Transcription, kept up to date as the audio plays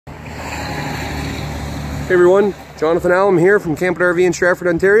Hey everyone, Jonathan Allen here from Camp and RV in Stratford,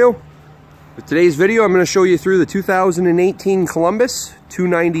 Ontario. With today's video, I'm going to show you through the 2018 Columbus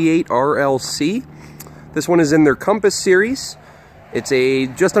 298 RLC. This one is in their Compass series. It's a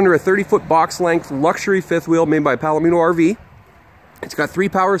just under a 30-foot box length luxury fifth wheel made by Palomino RV. It's got 3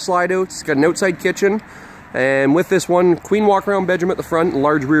 power slide outs, it's got an outside kitchen, and with this one, queen walk around bedroom at the front and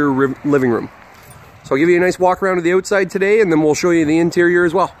large rear living room. So I'll give you a nice walk around of the outside today, and then we'll show you the interior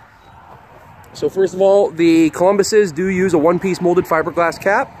as well. So first of all, the Columbuses do use a one-piece molded fiberglass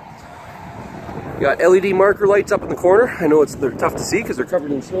cap. You got LED marker lights up in the corner. I know they're tough to see because they're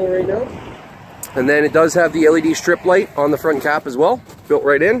covered in snow right now. And then it does have the LED strip light on the front cap as well, built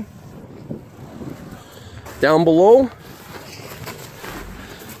right in. Down below,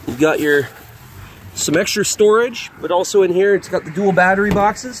 you've got some extra storage, but also in here it's got the dual battery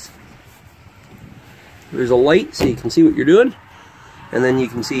boxes. There's a light so you can see what you're doing, and then you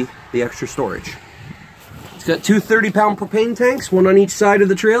can see the extra storage. It's got 2 30-pound propane tanks, one on each side of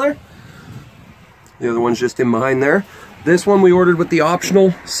the trailer. The other one's just in behind there. This one we ordered with the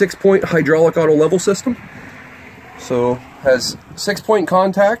optional 6-point hydraulic auto level system. So has 6-point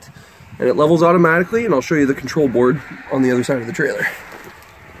contact and it levels automatically, and I'll show you the control board on the other side of the trailer.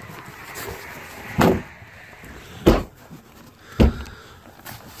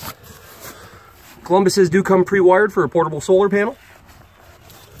 Columbuses do come pre-wired for a portable solar panel.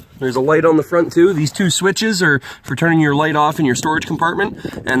 There's a light on the front too. These 2 switches are for turning your light off in your storage compartment,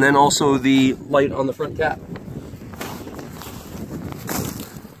 and then also the light on the front cap.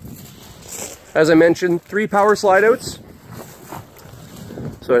 As I mentioned, 3 power slide outs.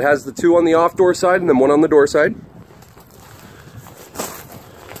 So it has the 2 on the off door side and then 1 on the door side.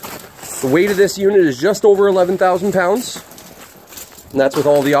 The weight of this unit is just over 11,000 pounds. And that's with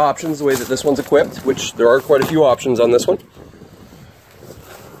all the options, the way that this one's equipped, which there are quite a few options on this one.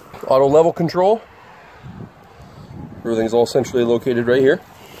 Auto level control. Everything's all centrally located right here.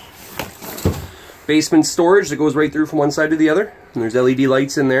 Basement storage that goes right through from one side to the other. And there's LED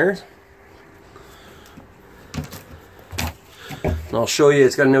lights in there. And I'll show you,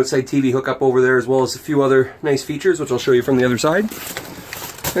 it's got an outside TV hookup over there as well as a few other nice features, which I'll show you from the other side.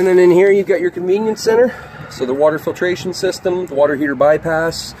 And then in here you've got your convenience center. So the water filtration system, the water heater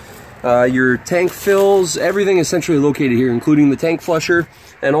bypass, your tank fills, everything is centrally located here, including the tank flusher.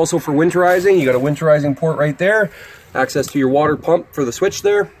 And also for winterizing, you got a winterizing port right there, access to your water pump for the switch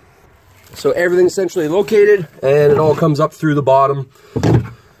there. So everything's centrally located, and it all comes up through the bottom.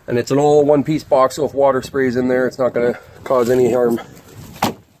 And it's an all one-piece box, so if water sprays in there, it's not going to cause any harm.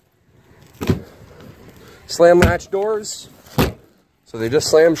 Slam latch doors, so they just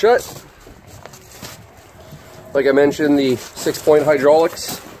slam shut. Like I mentioned, the 6-point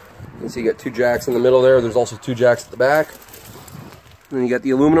hydraulics. You can see you got 2 jacks in the middle there. There's also 2 jacks at the back. And then you got the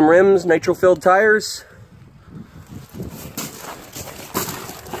aluminum rims, nitro-filled tires.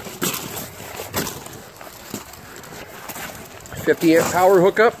 A 50-amp power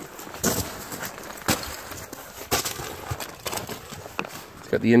hookup. It's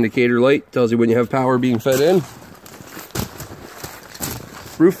got the indicator light, tells you when you have power being fed in.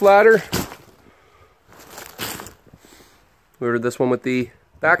 Roof ladder. We ordered this one with the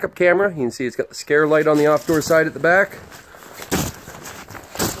backup camera. You can see it's got the scare light on the off-door side at the back.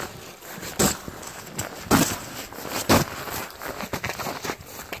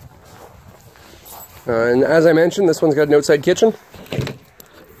 And as I mentioned, this one's got an outside kitchen.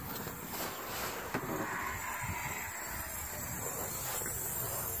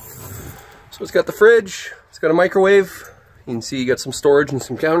 So it's got the fridge, it's got a microwave. You can see you got some storage and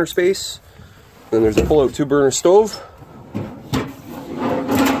some counter space. Then there's a pull-out 2-burner stove.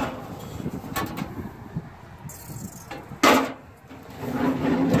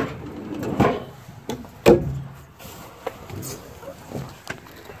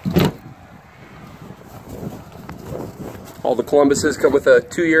 All the Columbuses come with a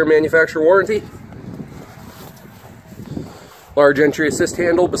 2-year manufacturer warranty. Large entry assist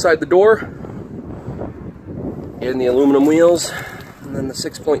handle beside the door. And the aluminum wheels. And then the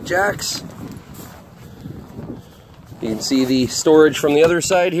 6-point jacks. You can see the storage from the other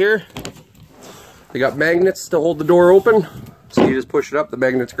side here. They got magnets to hold the door open. So you just push it up, the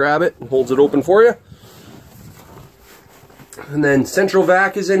magnets grab it and holds it open for you. And then central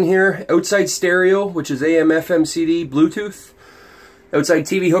vac is in here, outside stereo, which is AM, FM, CD, Bluetooth, outside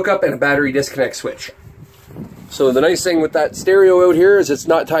TV hookup, and a battery disconnect switch. So the nice thing with that stereo out here is it's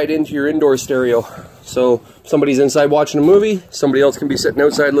not tied into your indoor stereo. So if somebody's inside watching a movie, somebody else can be sitting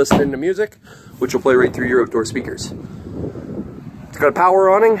outside listening to music, which will play right through your outdoor speakers. It's got a power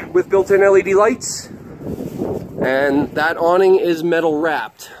awning with built-in LED lights, and that awning is metal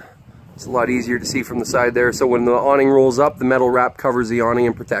wrapped. It's a lot easier to see from the side there, so when the awning rolls up, the metal wrap covers the awning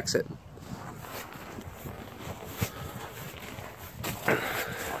and protects it.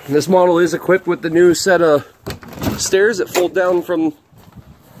 And this model is equipped with the new set of stairs that fold down from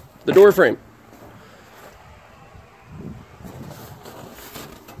the door frame.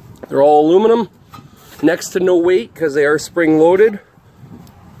 They're all aluminum, next to no weight because they are spring loaded.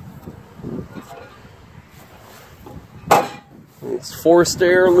 It's forced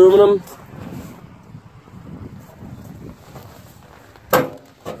air aluminum.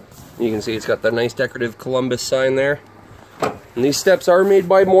 You can see it's got that nice decorative Columbus sign there. And these steps are made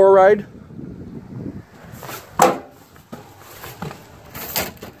by Morride.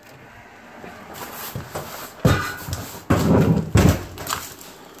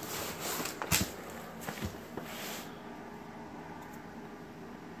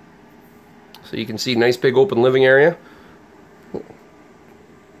 So you can see nice big open living area.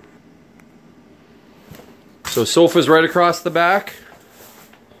 So sofa's right across the back.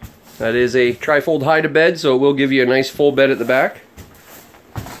 That is a trifold hide-a-bed, so it will give you a nice full bed at the back.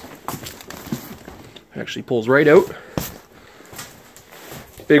 Actually pulls right out.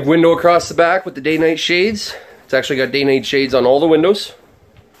 Big window across the back with the day-night shades. It's actually got day-night shades on all the windows.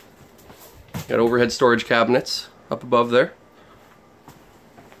 Got overhead storage cabinets up above there.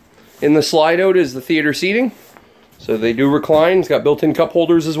 In the slide out is the theater seating. So they do recline. It's got built-in cup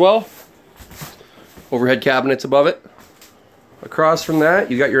holders as well. Overhead cabinets above it. Across from that,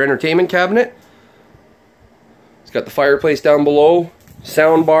 you got your entertainment cabinet. It's got the fireplace down below,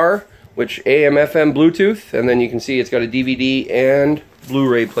 sound bar, which AM, FM, Bluetooth, and then you can see it's got a DVD and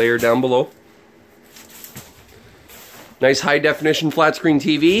Blu-ray player down below. Nice high definition flat screen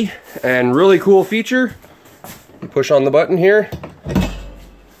TV, and really cool feature. You push on the button here,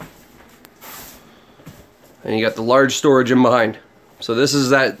 and you got the large storage in behind. So this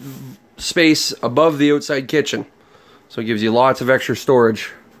is that space above the outside kitchen. So it gives you lots of extra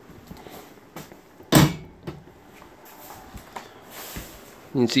storage. You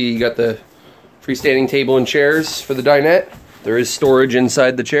can see you got the freestanding table and chairs for the dinette. There is storage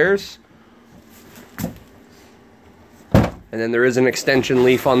inside the chairs. And then there is an extension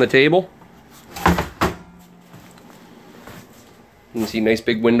leaf on the table. You can see a nice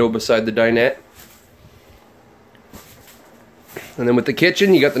big window beside the dinette. And then with the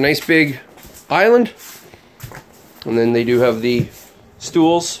kitchen, you got the nice big island. And then they do have the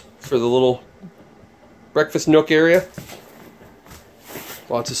stools for the little breakfast nook area.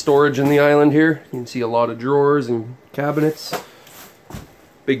 Lots of storage in the island here. You can see a lot of drawers and cabinets.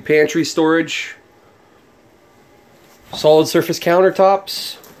 Big pantry storage. Solid surface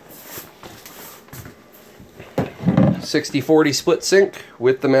countertops. 60-40 split sink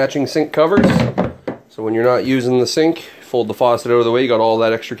with the matching sink covers. So when you're not using the sink, fold the faucet out of the way, you got all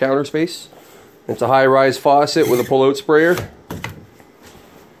that extra counter space. It's a high-rise faucet with a pull-out sprayer.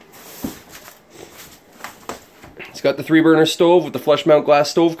 It's got the 3-burner stove with the flush mount glass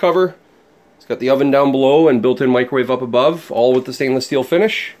stove cover. It's got the oven down below and built-in microwave up above, all with the stainless steel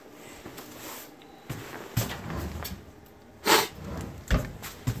finish.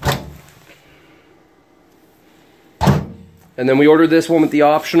 And then we ordered this one with the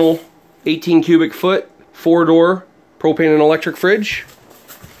optional 18 cubic foot, 4-door propane and electric fridge.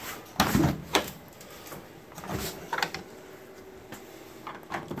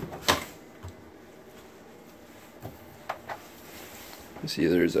 You see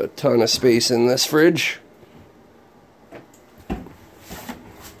there's a ton of space in this fridge.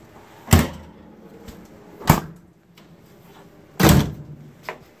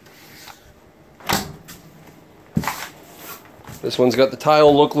 This one's got the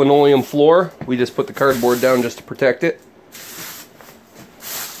tile look linoleum floor. We just put the cardboard down just to protect it.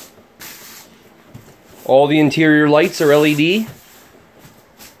 All the interior lights are LED.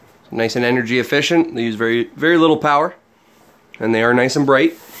 Nice and energy efficient. They use very little power. And they are nice and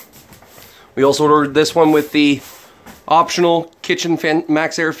bright. We also ordered this one with the optional kitchen fan,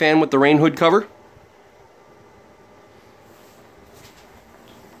 max air fan with the rain hood cover.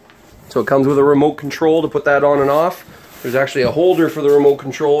 So it comes with a remote control to put that on and off. There's actually a holder for the remote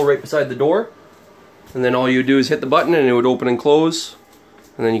control right beside the door. And then all you do is hit the button and it would open and close.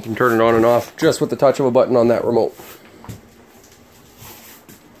 And then you can turn it on and off just with the touch of a button on that remote.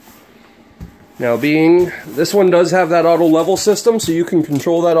 Now this one does have that auto level system, so you can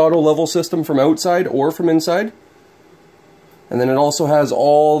control that auto level system from outside or from inside. And then it also has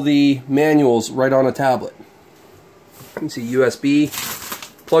all the manuals right on a tablet. You can see USB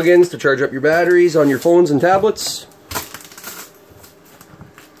plug-ins to charge up your batteries on your phones and tablets.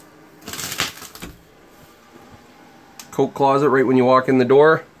 Coat closet right when you walk in the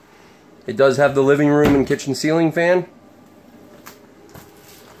door. It does have the living room and kitchen ceiling fan.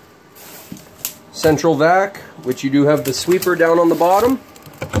 Central vac, which you do have the sweeper down on the bottom.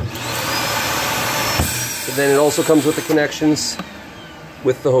 But then it also comes with the connections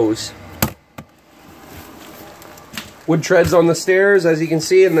with the hose. Wood treads on the stairs, as you can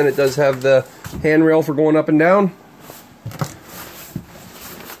see, and then it does have the handrail for going up and down.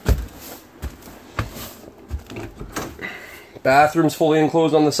 Bathroom's fully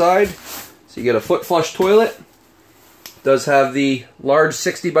enclosed on the side, so you get a foot flush toilet. Does have the large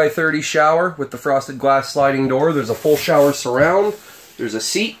 60 by 30 shower with the frosted glass sliding door. There's a full shower surround. There's a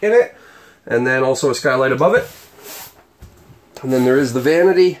seat in it, and then also a skylight above it. And then there is the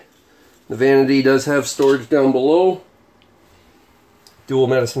vanity. The vanity does have storage down below. Dual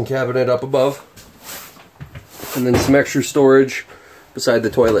medicine cabinet up above. And then some extra storage beside the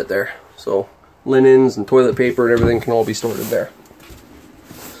toilet there. So linens and toilet paper and everything can all be stored in there.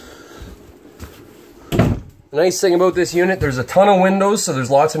 The nice thing about this unit, there's a ton of windows, so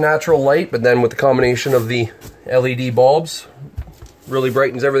there's lots of natural light, but then with the combination of the LED bulbs, really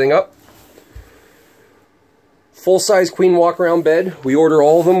brightens everything up. Full-size queen walk-around bed. We order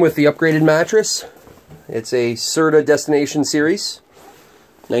all of them with the upgraded mattress. It's a Serta Destination Series.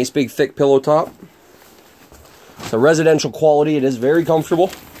 Nice big thick pillow top. It's a residential quality. It is very comfortable.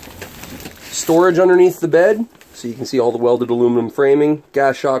 Storage underneath the bed, so you can see all the welded aluminum framing,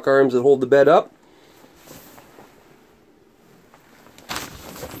 gas shock arms that hold the bed up.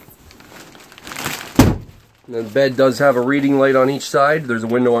 The bed does have a reading light on each side. There's a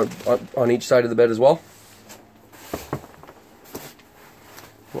window on each side of the bed as well.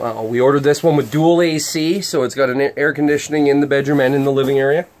 Wow, we ordered this one with dual AC, so it's got an air conditioning in the bedroom and in the living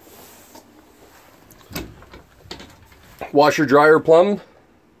area. Washer dryer plumbed.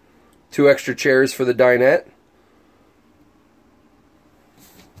 2 extra chairs for the dinette.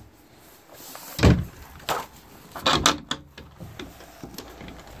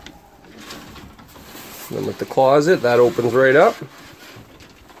 And then with the closet, that opens right up.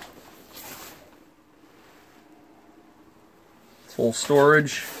 Full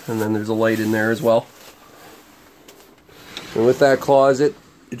storage, and then there's a light in there as well. And with that closet,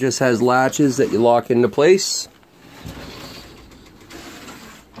 it just has latches that you lock into place.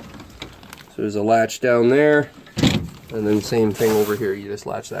 So there's a latch down there, and then same thing over here, you just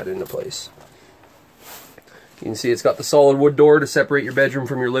latch that into place. You can see it's got the solid wood door to separate your bedroom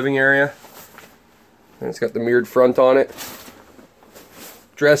from your living area. And it's got the mirrored front on it.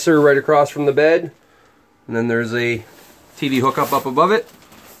 Dresser right across from the bed. And then there's a TV hookup up above it.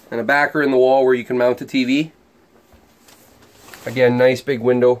 And a backer in the wall where you can mount a TV. Again, nice big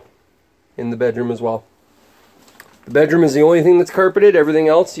window in the bedroom as well. The bedroom is the only thing that's carpeted. Everything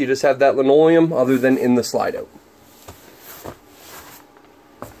else, you just have that linoleum other than in the slide out.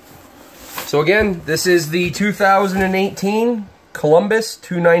 So again, this is the 2018 Columbus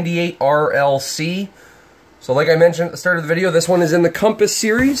 298 RLC. So like I mentioned at the start of the video, this one is in the Compass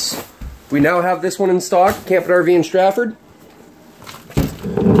series. We now have this one in stock, Campbell RV in Stratford.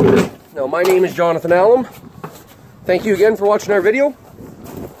 Now my name is Jonathan Allen. Thank you again for watching our video.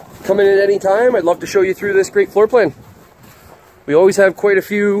 Come in at any time. I'd love to show you through this great floor plan. We always have quite a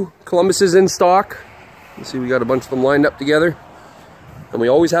few Columbuses in stock. You see we got a bunch of them lined up together. And we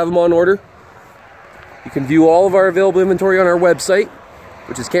always have them on order. You can view all of our available inventory on our website,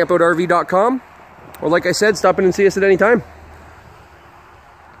 which is campoutRV.com. Or like I said, stop in and see us at any time.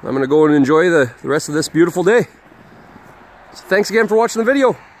 I'm going to go and enjoy the rest of this beautiful day. So thanks again for watching the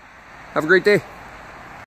video. Have a great day.